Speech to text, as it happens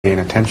gain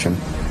attention.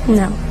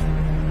 No.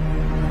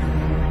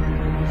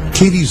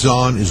 Katie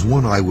Zahn is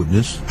one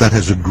eyewitness that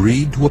has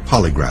agreed to a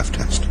polygraph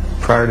test.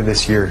 Prior to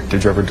this year,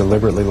 did you ever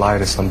deliberately lie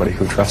to somebody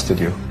who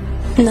trusted you?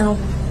 No.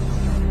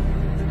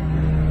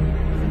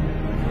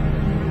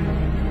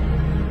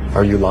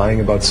 Are you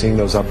lying about seeing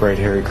those upright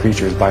hairy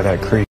creatures by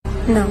that creek?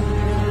 No.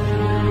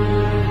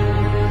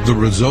 The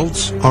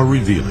results are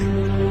revealing.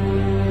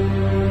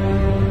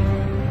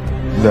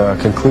 The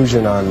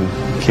conclusion on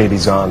Katie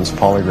Zahn's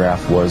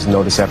polygraph was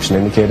no deception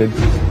indicated.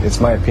 It's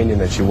my opinion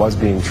that she was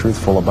being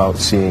truthful about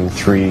seeing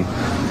three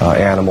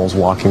animals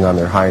walking on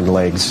their hind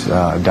legs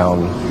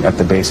down at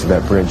the base of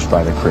that bridge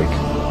by the creek.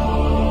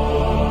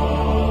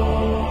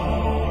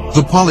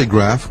 The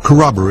polygraph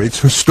corroborates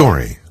her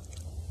story,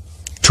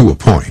 to a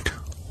point.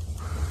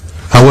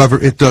 However,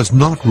 it does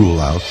not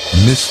rule out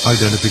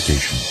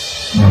misidentification.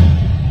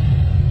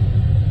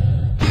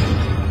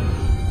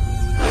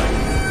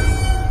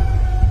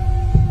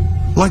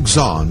 Like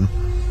Zahn,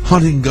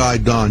 hunting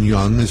guide Don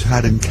Young has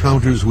had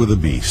encounters with a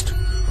beast.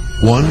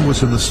 One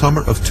was in the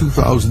summer of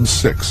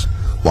 2006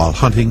 while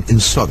hunting in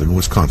southern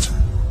Wisconsin.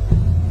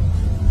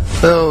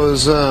 Well, it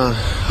was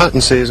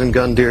hunting season,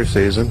 gun deer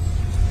season.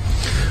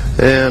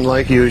 And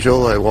like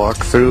usual, I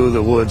walked through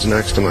the woods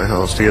next to my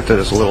house to get to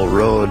this little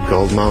road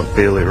called Mount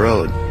Peely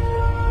Road.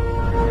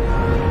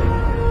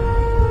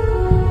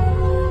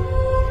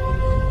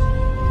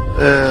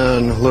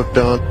 And looked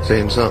out,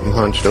 seen something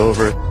hunched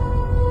over it.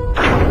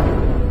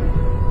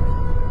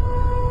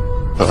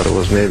 Thought it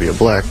was maybe a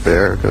black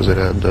bear because it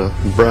had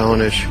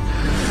brownish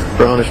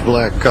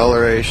black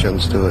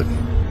colorations to it.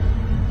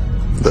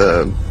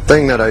 The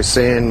thing that I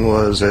seen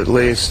was at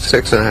least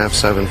 6.5,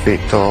 7 feet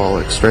tall,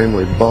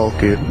 extremely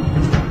bulky.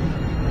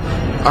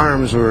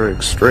 Arms were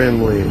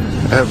extremely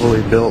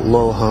heavily built,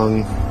 low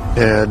hung,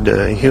 had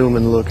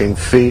human-looking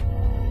feet.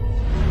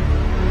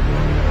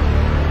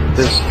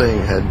 This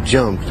thing had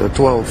jumped a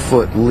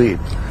 12-foot leap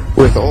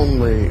with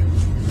only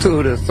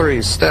 2 to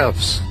 3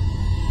 steps.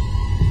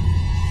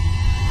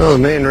 Well, the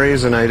main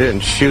reason I didn't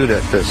shoot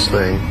at this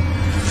thing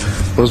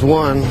was,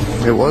 one,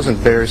 it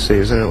wasn't bear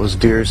season, it was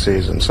deer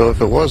season. So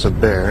if it was a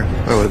bear,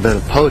 I would have been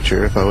a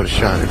poacher if I would have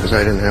shot it, because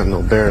I didn't have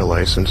no bear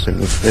license in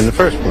the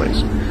first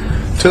place.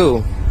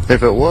 2,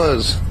 if it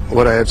was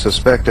what I had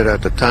suspected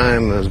at the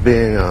time as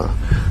being a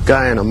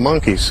guy in a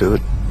monkey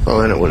suit, well,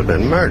 then it would have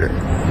been murder.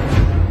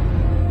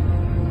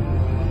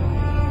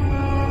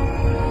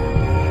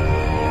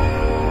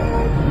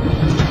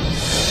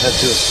 Head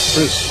to a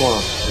spruce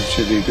swamp. There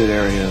should be a good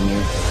area in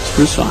there.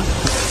 Spruce swamp?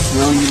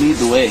 Well, you lead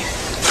the way.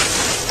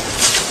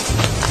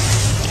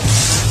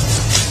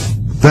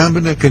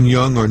 Bambenek and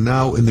Young are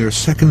now in their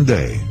second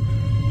day,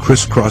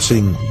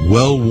 crisscrossing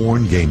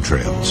well-worn game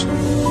trails.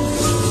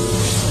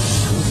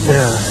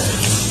 Yeah.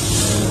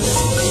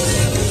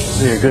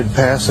 See a good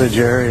passage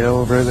area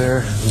over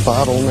there,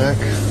 bottleneck.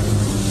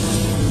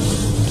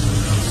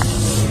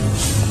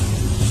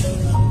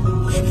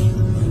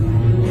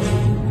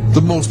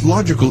 The most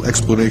logical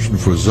explanation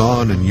for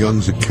Zahn and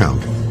Young's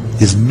account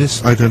is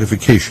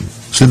misidentification,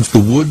 since the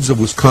woods of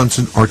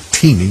Wisconsin are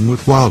teeming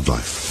with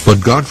wildlife. But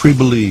Godfrey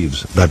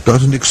believes that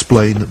doesn't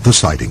explain the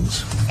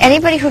sightings.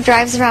 Anybody who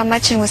drives around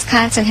much in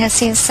Wisconsin has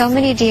seen so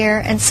many deer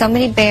and so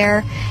many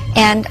bear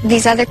and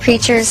these other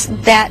creatures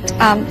that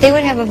they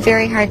would have a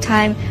very hard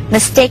time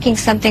mistaking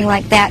something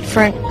like that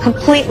for a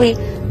completely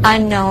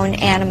unknown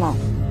animal.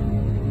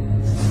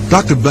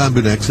 Dr.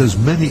 Bambenek says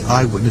many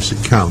eyewitness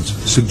accounts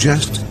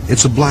suggest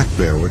it's a black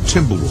bear or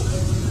timber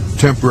wolf,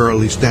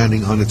 temporarily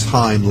standing on its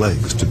hind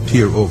legs to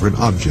peer over an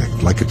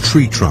object like a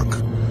tree trunk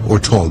or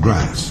tall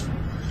grass.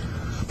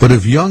 But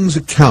if Young's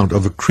account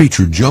of a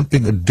creature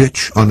jumping a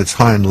ditch on its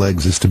hind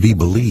legs is to be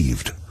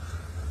believed,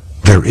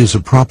 there is a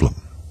problem.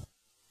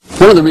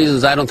 One of the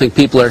reasons I don't think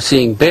people are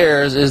seeing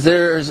bears is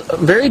there's a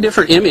very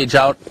different image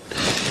out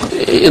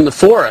in the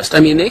forest. I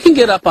mean, they can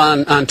get up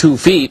on 2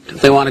 feet if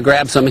they want to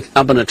grab something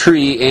up in a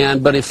tree,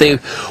 but if they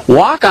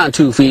walk on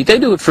 2 feet, they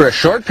do it for a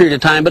short period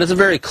of time, but it's a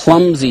very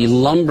clumsy,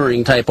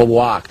 lumbering type of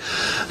walk,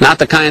 not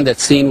the kind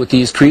that's seen with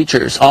these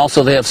creatures.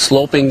 Also, they have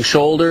sloping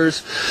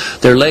shoulders,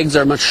 their legs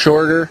are much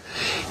shorter,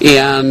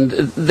 and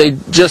they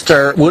just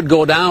would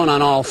go down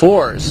on all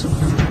fours.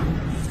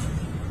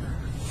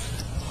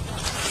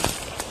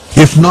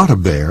 If not a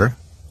bear,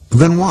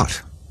 then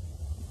what?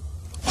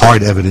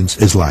 Hard evidence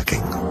is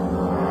lacking.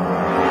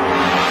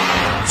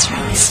 It's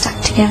really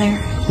stuck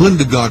together.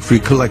 Linda Godfrey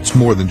collects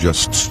more than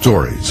just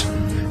stories.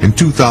 In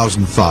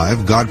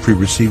 2005, Godfrey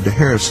received a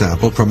hair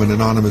sample from an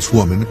anonymous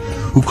woman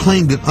who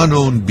claimed an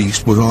unknown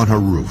beast was on her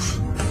roof.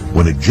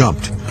 When it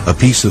jumped, a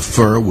piece of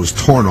fur was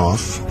torn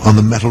off on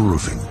the metal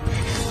roofing.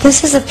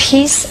 This is a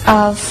piece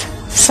of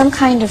some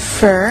kind of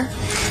fur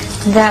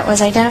that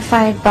was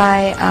identified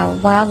by a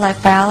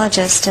wildlife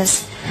biologist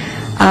as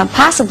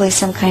possibly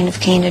some kind of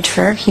canid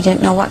fur. He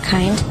didn't know what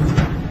kind.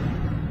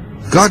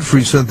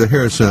 Godfrey sent the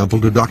hair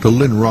sample to Dr.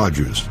 Lynn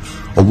Rogers,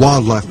 a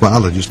wildlife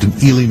biologist in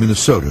Ely,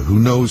 Minnesota, who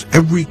knows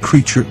every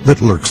creature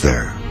that lurks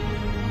there.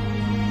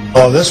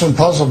 Oh, this one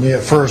puzzled me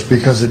at first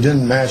because it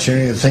didn't match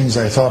any of the things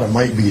I thought it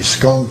might be: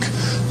 skunk,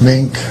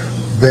 mink,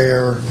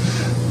 bear,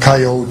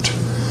 coyote,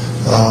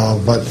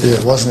 but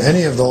it wasn't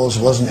any of those.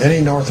 It wasn't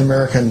any North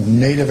American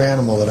native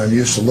animal that I'm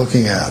used to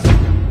looking at.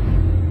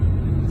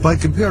 By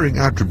comparing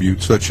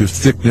attributes such as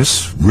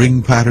thickness,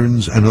 ring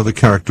patterns, and other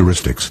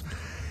characteristics,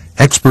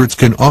 experts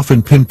can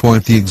often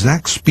pinpoint the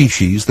exact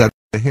species that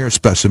a hair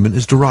specimen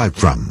is derived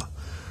from.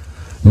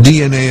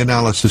 DNA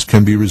analysis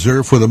can be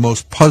reserved for the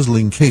most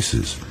puzzling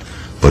cases,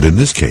 but in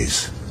this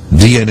case,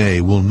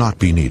 DNA will not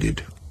be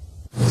needed.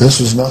 This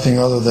was nothing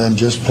other than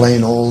just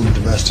plain old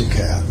domestic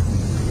cat.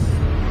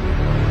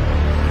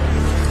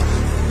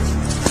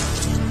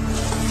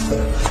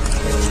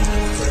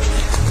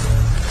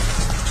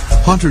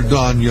 Hunter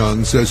Don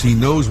Young says he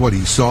knows what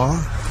he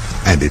saw,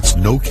 and it's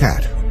no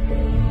cat.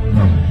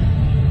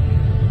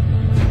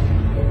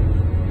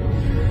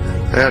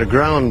 I had a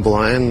ground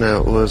blind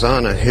that was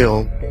on a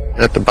hill.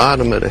 At the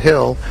bottom of the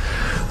hill,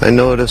 I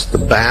noticed the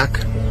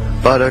back,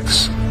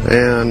 buttocks,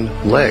 and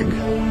leg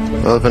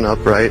of an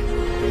upright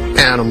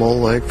animal,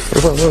 like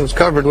it was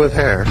covered with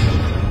hair.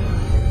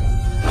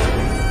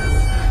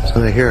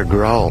 So I hear a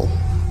growl.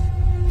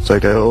 It's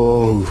like,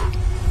 oh.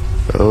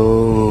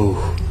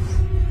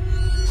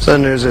 So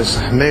then there's this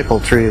maple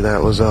tree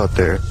that was out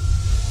there.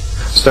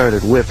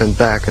 Started whipping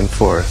back and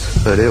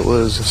forth, but it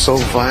was so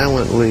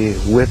violently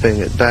whipping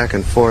it back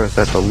and forth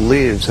that the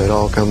leaves had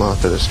all come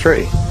off of this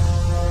tree.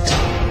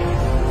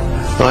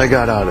 So I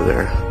got out of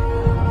there.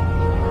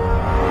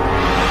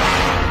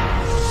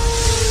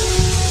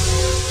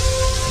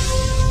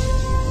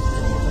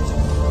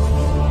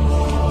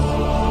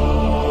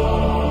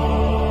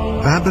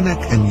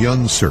 Babinek and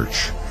Young's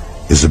search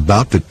is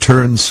about to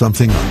turn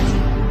something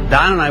up.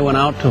 Don and I went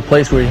out to a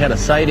place where we had a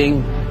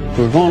sighting.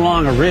 We were going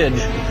along a ridge,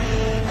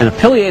 and a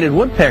pileated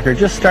woodpecker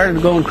just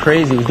started going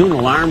crazy. He was doing an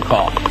alarm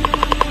call.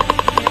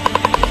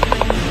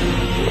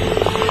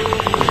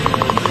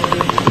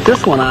 But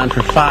this went on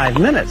for 5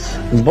 minutes,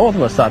 and both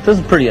of us thought this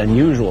is pretty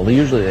unusual.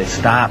 Usually they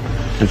stop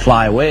and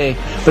fly away,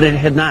 but it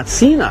had not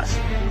seen us.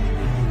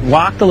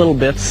 Walked a little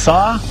bit,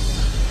 saw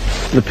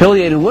the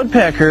pileated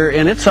woodpecker,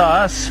 and it saw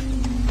us,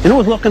 and it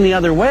was looking the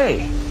other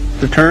way.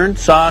 It turned,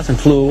 saw us, and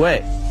flew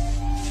away.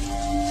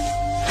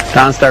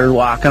 Don started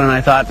walking, and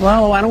I thought,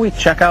 well, why don't we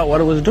check out what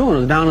it was doing? It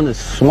was down in this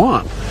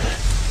swamp.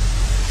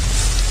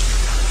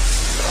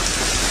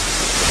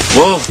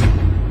 Whoa!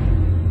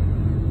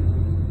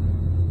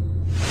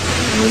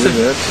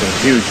 That's a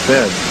huge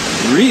bed.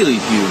 Really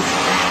huge.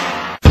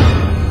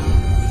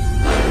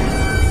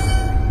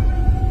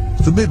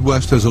 The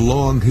Midwest has a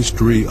long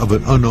history of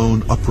an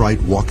unknown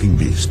upright walking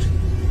beast,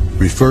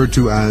 referred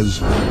to as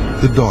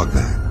the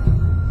Dogman.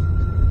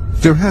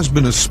 There has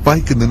been a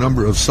spike in the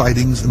number of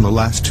sightings in the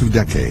last 2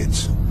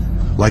 decades,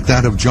 like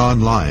that of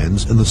John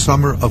Lyons in the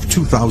summer of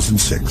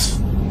 2006.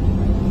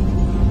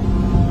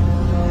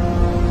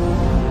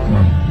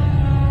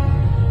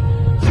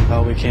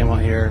 Well, we came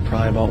out here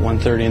probably about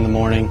 1:30 in the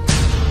morning,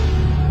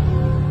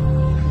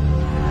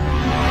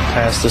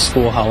 past the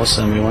schoolhouse,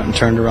 and we went and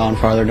turned around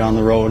farther down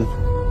the road.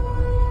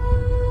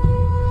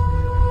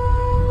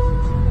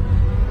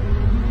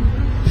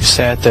 We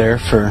sat there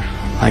for,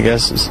 I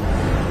guess,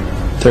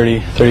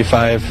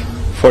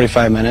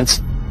 45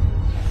 minutes.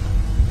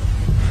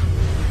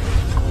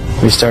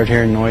 We start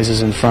hearing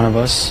noises in front of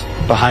us,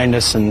 behind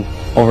us, and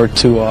over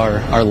to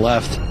our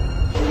left.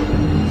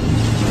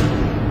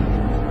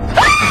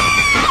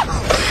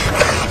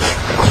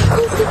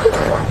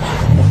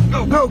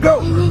 Go, go, go!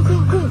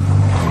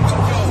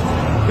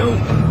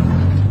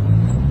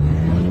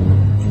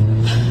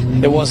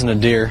 It wasn't a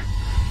deer,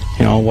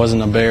 you know, it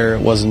wasn't a bear,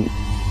 it wasn't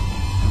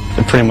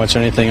pretty much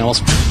anything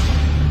else.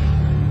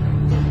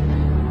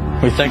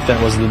 We think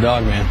that was the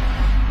Dogman.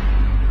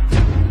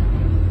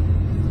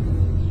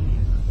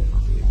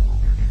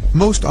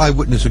 Most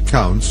eyewitness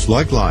accounts,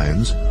 like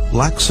Lyons,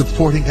 lack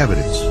supporting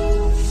evidence.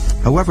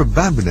 However,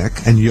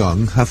 Babinek and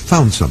Young have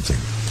found something.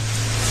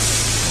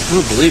 I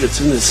don't believe it's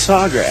in this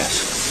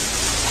sawgrass.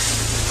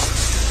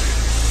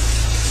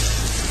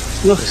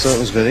 Look.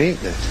 Something's been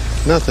eating it.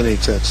 Nothing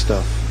eats that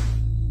stuff.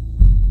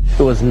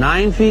 It was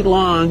 9 feet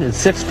long and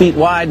 6 feet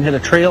wide and had a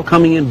trail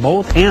coming in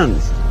both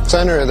ends.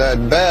 Center of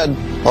that bed,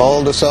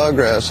 all the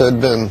sawgrass had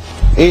been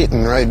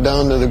eaten right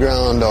down to the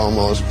ground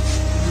almost.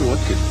 What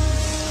could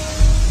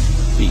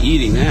be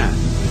eating that?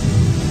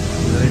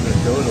 Not even a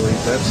doe to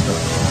eat that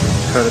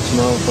stuff. Cut its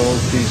mouth all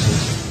to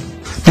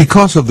pieces.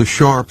 Because of the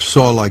sharp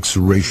saw-like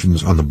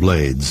serrations on the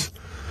blades,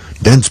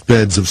 dense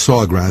beds of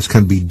sawgrass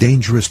can be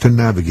dangerous to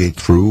navigate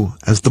through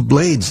as the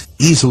blades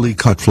easily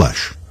cut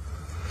flesh.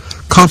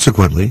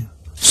 Consequently,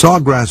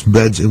 sawgrass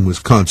beds in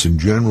Wisconsin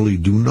generally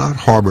do not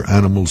harbor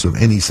animals of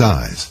any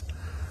size.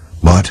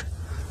 But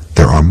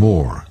there are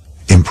more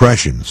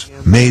impressions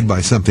made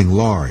by something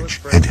large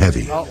and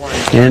heavy.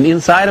 And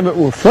inside of it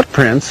were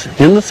footprints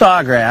in the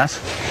sawgrass,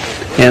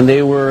 and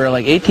they were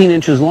like 18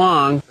 inches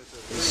long.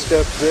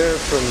 Step there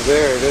from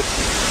there,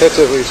 that's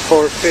at least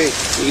 4 feet.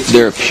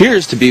 There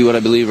appears to be what I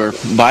believe are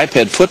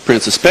biped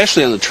footprints,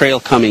 especially on the trail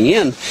coming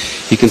in.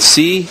 You can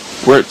see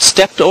where it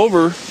stepped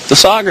over the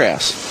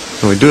sawgrass.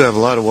 We do have a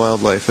lot of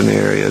wildlife in the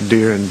area,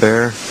 deer and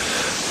bear.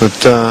 But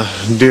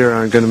deer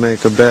aren't going to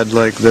make a bed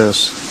like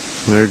this.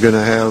 They're going to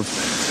have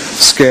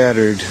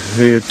scattered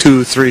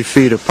 2-3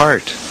 feet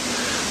apart.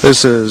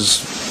 This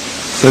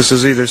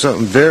is either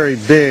something very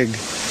big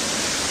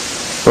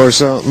or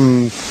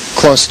something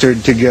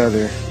clustered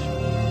together.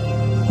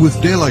 With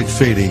daylight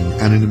fading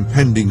and an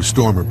impending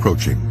storm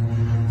approaching,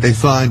 they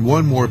find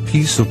one more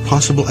piece of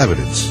possible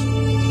evidence,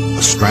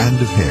 a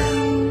strand of hair.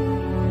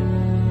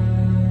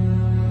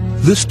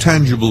 This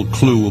tangible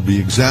clue will be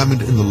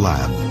examined in the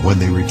lab when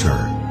they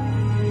return.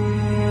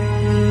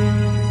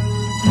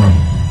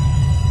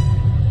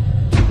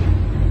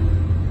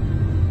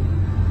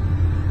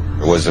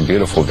 It was a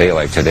beautiful day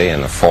like today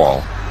in the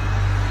fall.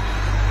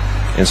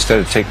 Instead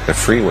of taking the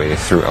freeway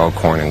through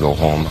Elkhorn and go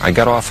home, I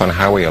got off on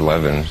Highway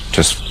 11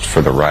 just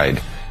for the ride.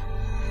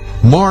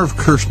 Marv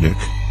Kirshnick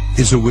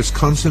is a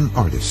Wisconsin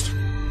artist.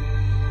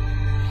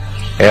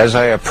 As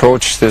I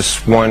approached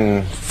this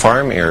one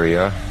farm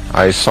area,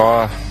 I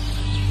saw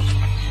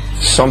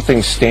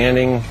something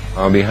standing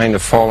behind a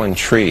fallen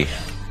tree.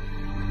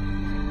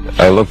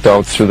 I looked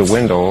out through the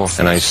window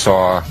and I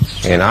saw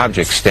an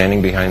object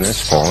standing behind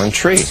this fallen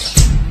tree.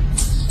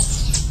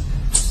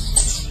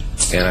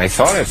 And I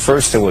thought at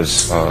first it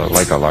was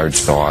like a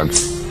large dog,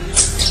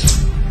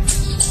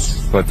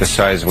 but the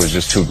size was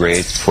just too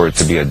great for it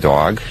to be a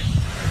dog.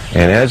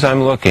 And as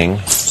I'm looking,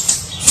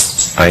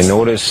 I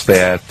noticed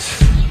that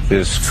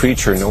this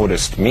creature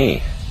noticed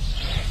me,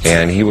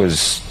 and he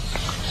was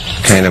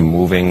kind of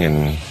moving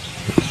and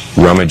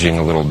rummaging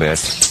a little bit.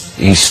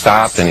 He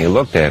stopped and he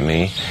looked at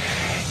me,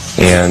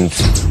 and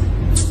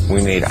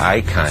we made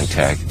eye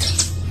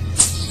contact,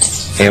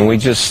 and we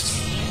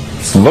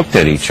just looked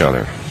at each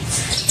other.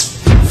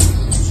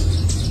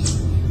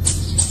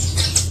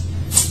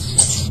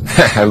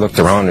 I looked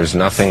around, there's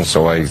nothing,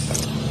 so I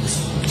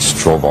just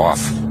drove off.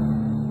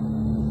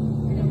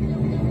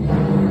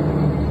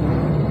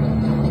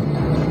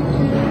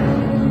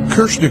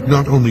 Kirshnick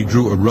not only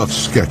drew a rough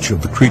sketch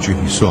of the creature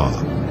he saw,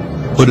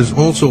 but has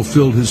also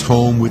filled his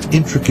home with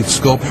intricate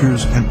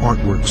sculptures and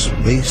artworks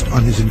based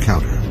on his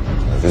encounter.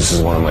 This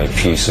is one of my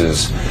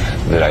pieces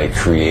that I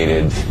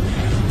created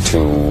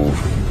to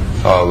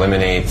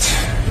eliminate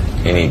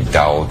any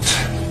doubt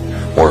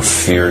or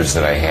fears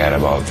that I had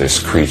about this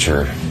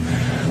creature.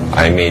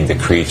 I made the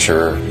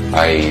creature,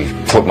 I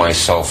put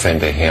myself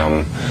into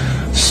him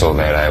so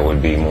that I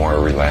would be more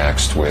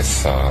relaxed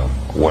with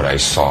what I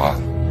saw.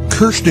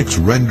 Kirshnick's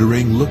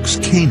rendering looks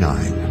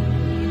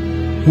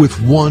canine, with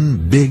one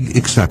big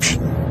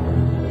exception: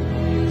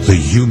 the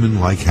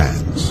human-like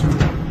hands.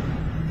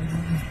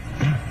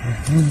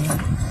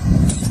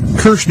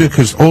 Kirshnick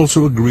has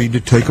also agreed to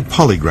take a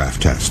polygraph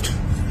test.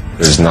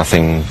 There's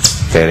nothing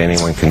that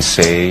anyone can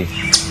say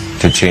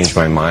to change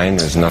my mind.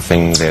 There's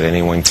nothing that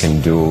anyone can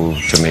do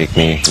to make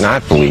me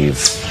not believe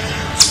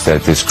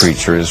that this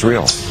creature is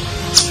real.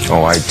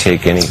 Oh, I'd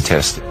take any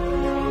test.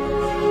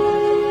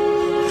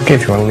 Okay,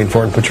 if you want to lean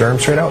forward and put your arm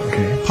straight out.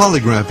 Okay.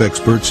 Polygraph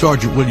expert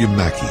Sergeant William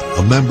Mackey,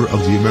 a member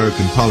of the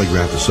American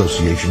Polygraph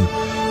Association,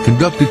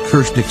 conducted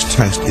Kirshnick's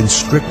test in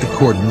strict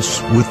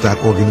accordance with that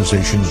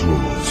organization's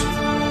rules.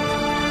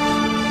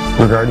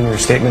 Regarding your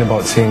statement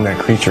about seeing that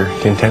creature,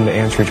 do you intend to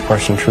answer each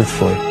question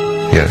truthfully?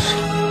 Yes.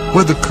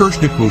 Whether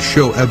Kirshnick will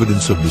show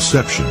evidence of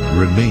deception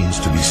remains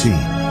to be seen.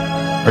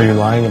 Are you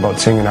lying about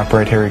seeing an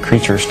upright hairy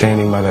creature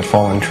standing by that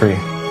fallen tree?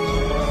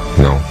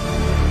 No.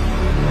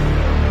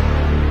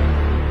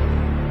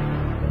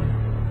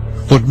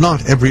 But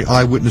not every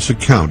eyewitness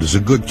account is a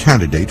good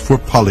candidate for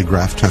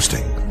polygraph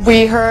testing.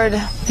 We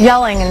heard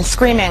yelling and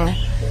screaming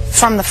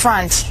from the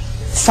front,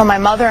 so my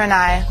mother and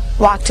I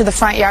walked to the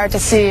front yard to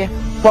see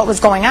what was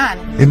going on.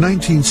 In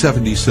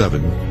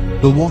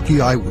 1977,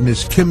 Milwaukee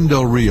eyewitness Kim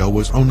Del Rio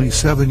was only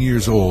 7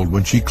 years old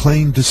when she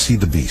claimed to see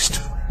the beast.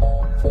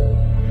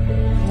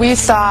 We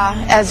saw,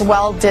 as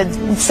well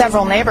did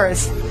several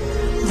neighbors,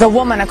 the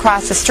woman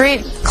across the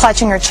street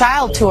clutching her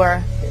child to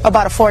her,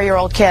 about a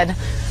 4-year-old kid,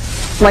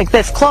 like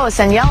this close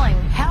and yelling,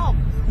 "Help!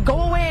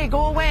 Go away!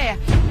 Go away!"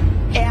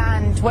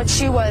 And what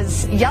she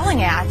was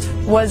yelling at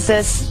was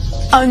this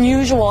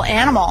unusual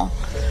animal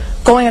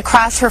going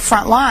across her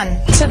front lawn.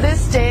 To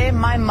this day,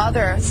 my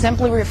mother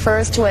simply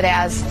refers to it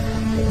as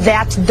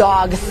that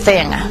dog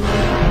thing.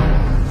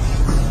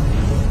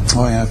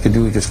 All you have to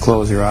do is just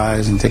close your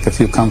eyes and take a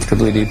few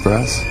comfortably deep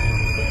breaths.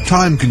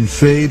 Time can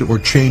fade or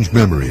change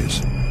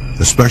memories,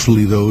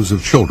 especially those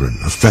of children,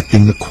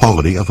 affecting the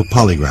quality of a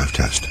polygraph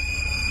test.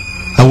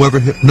 However,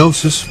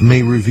 hypnosis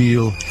may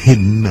reveal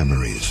hidden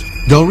memories.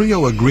 Del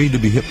Rio agreed to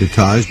be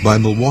hypnotized by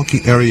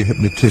Milwaukee area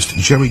hypnotist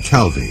Jerry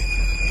Calvi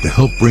to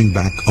help bring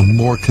back a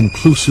more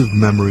conclusive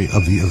memory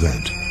of the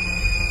event.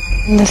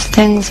 This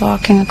thing's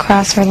walking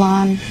across her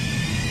lawn,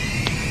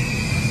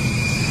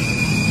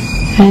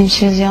 and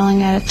she was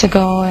yelling at it to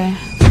go away.